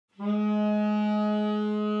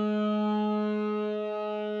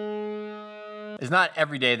It's not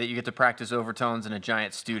every day that you get to practice overtones in a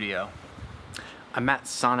giant studio. I'm at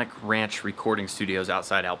Sonic Ranch Recording Studios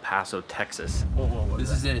outside El Paso, Texas. Whoa, this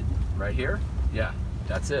is it, right here? Yeah,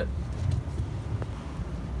 that's it.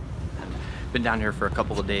 Been down here for a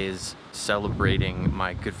couple of days celebrating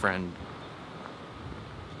my good friend.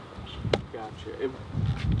 Gotcha.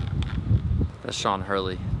 That's Sean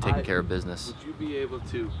Hurley taking care of business. Would you be able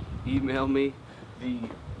to email me the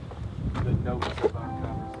notes of our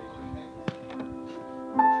conversation?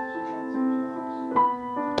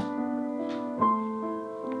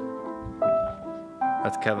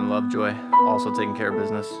 That's Kevin Lovejoy, also taking care of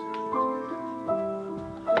business.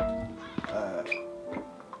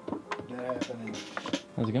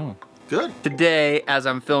 How's it going? Good. Today, as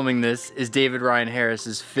I'm filming this, is David Ryan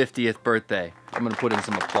Harris's 50th birthday. I'm gonna put in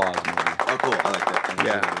some applause. Maybe. Oh, cool. I like that. Thank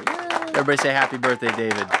Yeah. Everybody say happy birthday,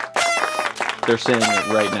 David. They're saying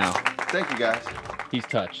it right now. Thank you, guys. He's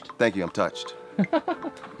touched. Thank you. I'm touched.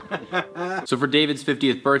 So for David's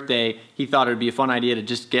 50th birthday, he thought it would be a fun idea to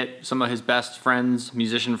just get some of his best friends,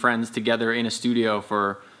 musician friends, together in a studio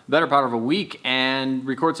for the better part of a week and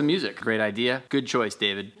record some music. Great idea. Good choice,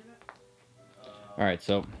 David. All right,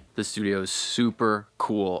 so the studio is super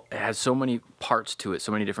cool. It has so many parts to it,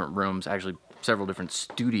 so many different rooms, actually several different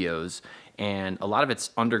studios, and a lot of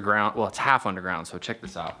it's underground. Well, it's half underground, so check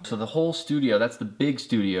this out. So the whole studio, that's the big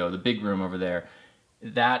studio, the big room over there.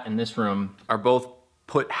 That and this room are both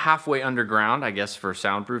put halfway underground, I guess for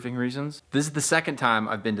soundproofing reasons. This is the second time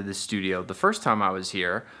I've been to this studio. The first time I was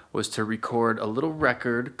here was to record a little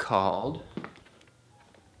record called,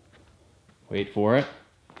 wait for it.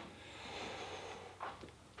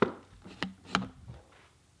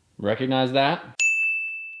 Recognize that?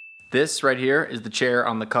 This right here is the chair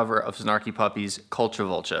on the cover of Snarky Puppy's Culture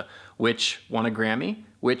Vulture, which won a Grammy,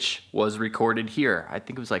 which was recorded here. I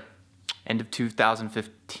think it was like end of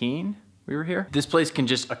 2015 we were here. This place can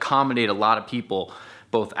just accommodate a lot of people,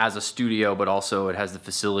 both as a studio, but also it has the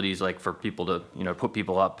facilities like for people to, you know, put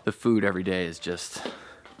people up. The food every day is just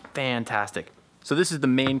fantastic. So this is the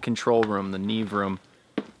main control room, the Neve room.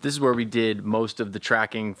 This is where we did most of the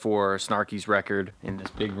tracking for Snarky's record in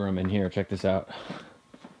this big room in here. Check this out.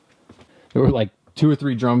 There were like 2 or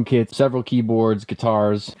 3 drum kits, several keyboards,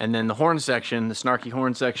 guitars, and then the horn section, the Snarky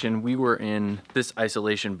horn section, we were in this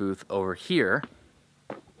isolation booth over here.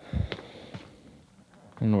 I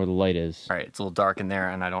don't know where the light is. All right, it's a little dark in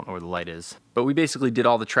there and I don't know where the light is. But we basically did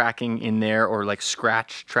all the tracking in there, or like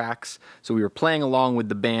scratch tracks. So we were playing along with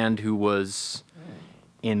the band who was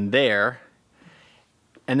in there.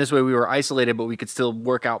 And this way we were isolated, but we could still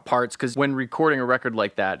work out parts, because when recording a record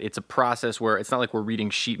like that, it's a process where it's not like we're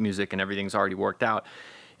reading sheet music and everything's already worked out.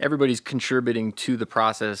 Everybody's contributing to the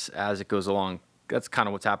process as it goes along. That's kind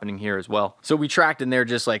of what's happening here as well. So we tracked in there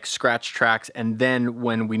just like scratch tracks, and then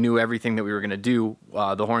when we knew everything that we were gonna do,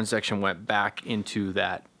 the horn section went back into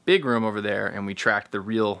that big room over there and we tracked the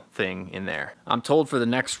real thing in there. I'm told for the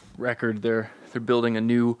next record, they're building a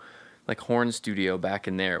new like horn studio back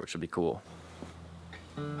in there, which will be cool.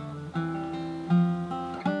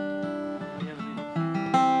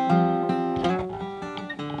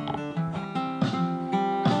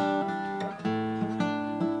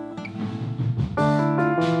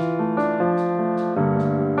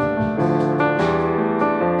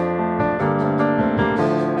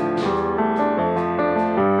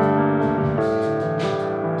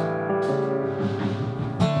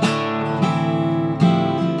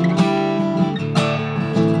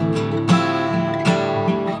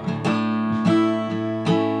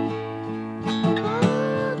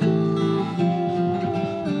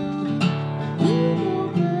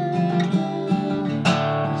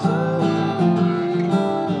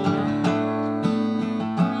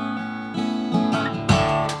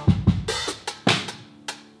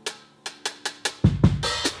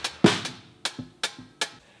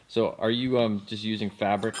 So are you just using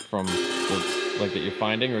fabric from like that you're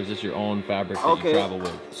finding, or is this your own fabric that you travel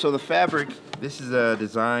with? So the fabric, this is a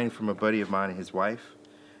design from a buddy of mine and his wife.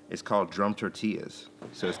 It's called drum tortillas.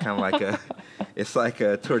 So it's kind of like a, it's like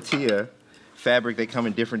a tortilla fabric. They come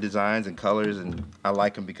in different designs and colors, and I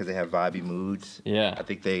like them because they have vibey moods. Yeah. I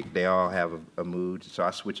think they all have a mood, so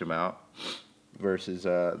I switch them out versus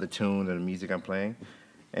the tune and the music I'm playing.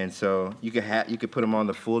 And so you could put them on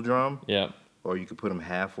the full drum. Yeah. Or you could put them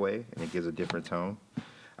halfway, and it gives a different tone.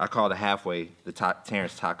 I call the halfway the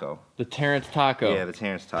Terrence Taco. The Terrence Taco. Yeah, the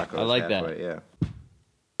Terrence Taco. I like halfway, that.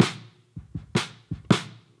 Yeah.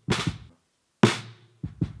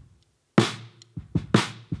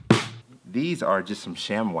 These are just some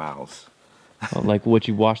ShamWows. Oh, like what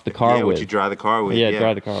you wash the car with. Yeah, what you dry the car with. Yeah,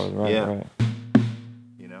 dry the car with. Right, yeah. Right.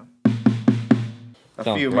 You know?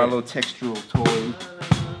 a few of my little textural toys.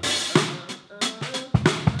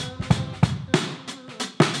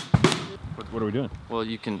 What are we doing? Well,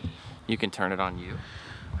 you can turn it on you.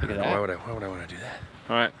 Look at that. Why would I want to do that?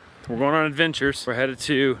 All right, we're going on adventures. We're headed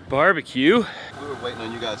to barbecue. We were waiting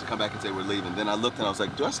on you guys to come back and say we're leaving. Then I looked and I was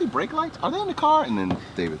like, do I see brake lights? Are they in the car? And then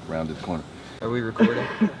David rounded the corner. Are we recording?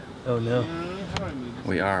 Oh no.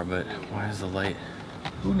 We are, but why is the light?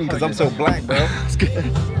 Because I'm so black, bro. I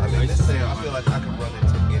mean, this thing, I feel like I can run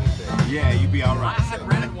into anything. Yeah, you be all right. I had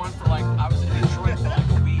rented one for like, I was in Detroit for like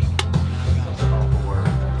a week.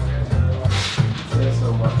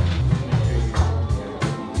 So much.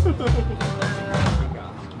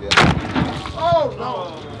 Oh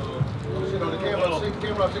no! Shit on the camera, shake the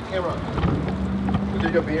camera. Was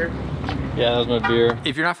it your beer? Yeah, that was my beer.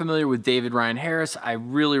 If you're not familiar with David Ryan Harris, I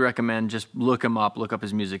really recommend just look him up, look up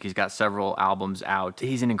his music. He's got several albums out.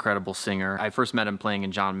 He's an incredible singer. I first met him playing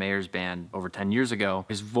in John Mayer's band over 10 years ago.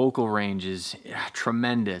 His vocal range is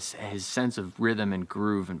tremendous. His sense of rhythm and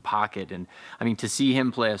groove and pocket. And I mean, to see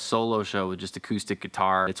him play a solo show with just acoustic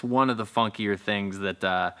guitar, it's one of the funkier things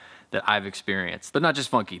that I've experienced. But not just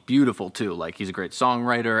funky, beautiful too. Like, he's a great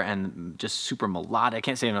songwriter and just super melodic. I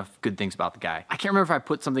can't say enough good things about the guy. I can't remember if I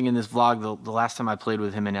put something in this vlog the last time I played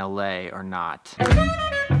with him in LA or not.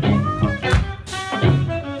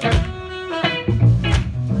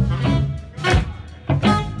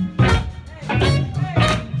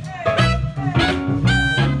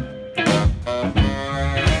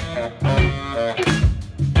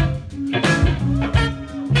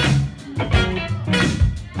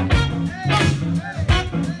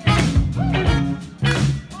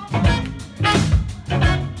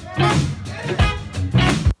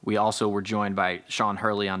 We also were joined by Sean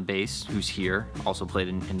Hurley on bass, who's here, also played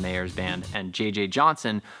in Mayer's band, and JJ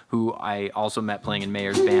Johnson, who I also met playing in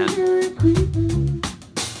Mayer's band.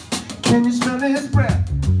 Can you smell his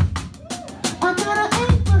breath? I got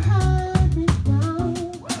an ache behind me now,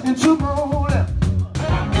 and two more left.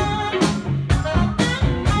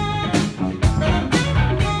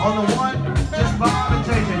 On the one, just Bob and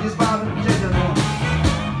JJ, just Bob and JJ.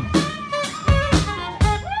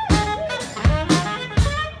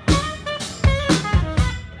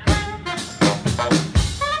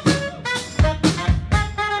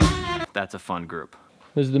 That's a fun group.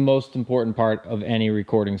 This is the most important part of any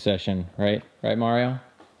recording session, right? Right, Mario?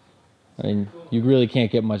 I mean, you really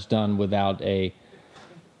can't get much done without a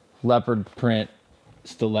leopard print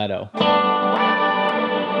stiletto. Play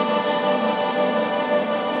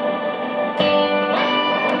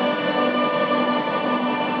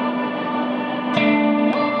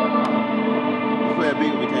a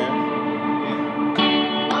beat with me, Terrence.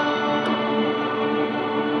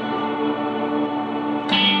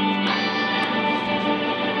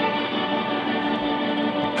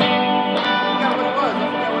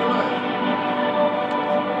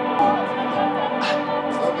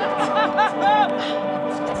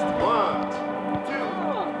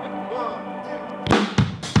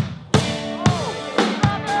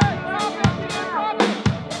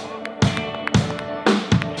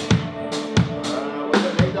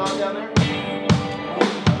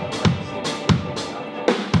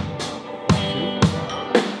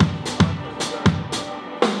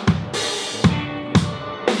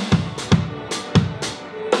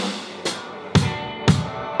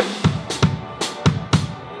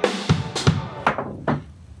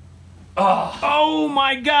 Oh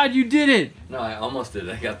my God, you did it! No, I almost did.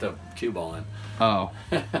 I got the cue ball in. Oh,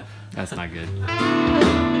 that's not good.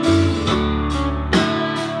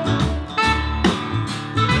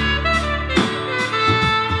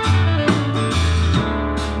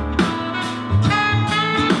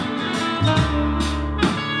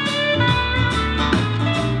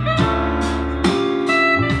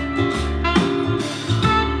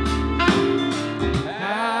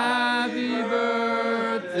 Happy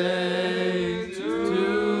birthday to you.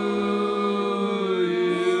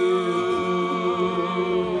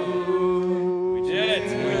 We did it.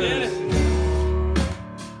 We did it.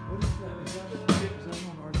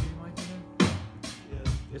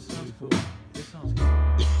 It sounds cool. It sounds good.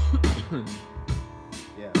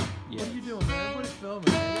 Yeah. What are you doing, man? Everybody's filming,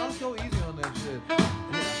 man. Y'all go easy on that shit.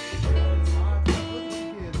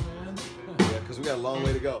 Yeah, because we got a long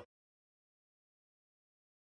way to go.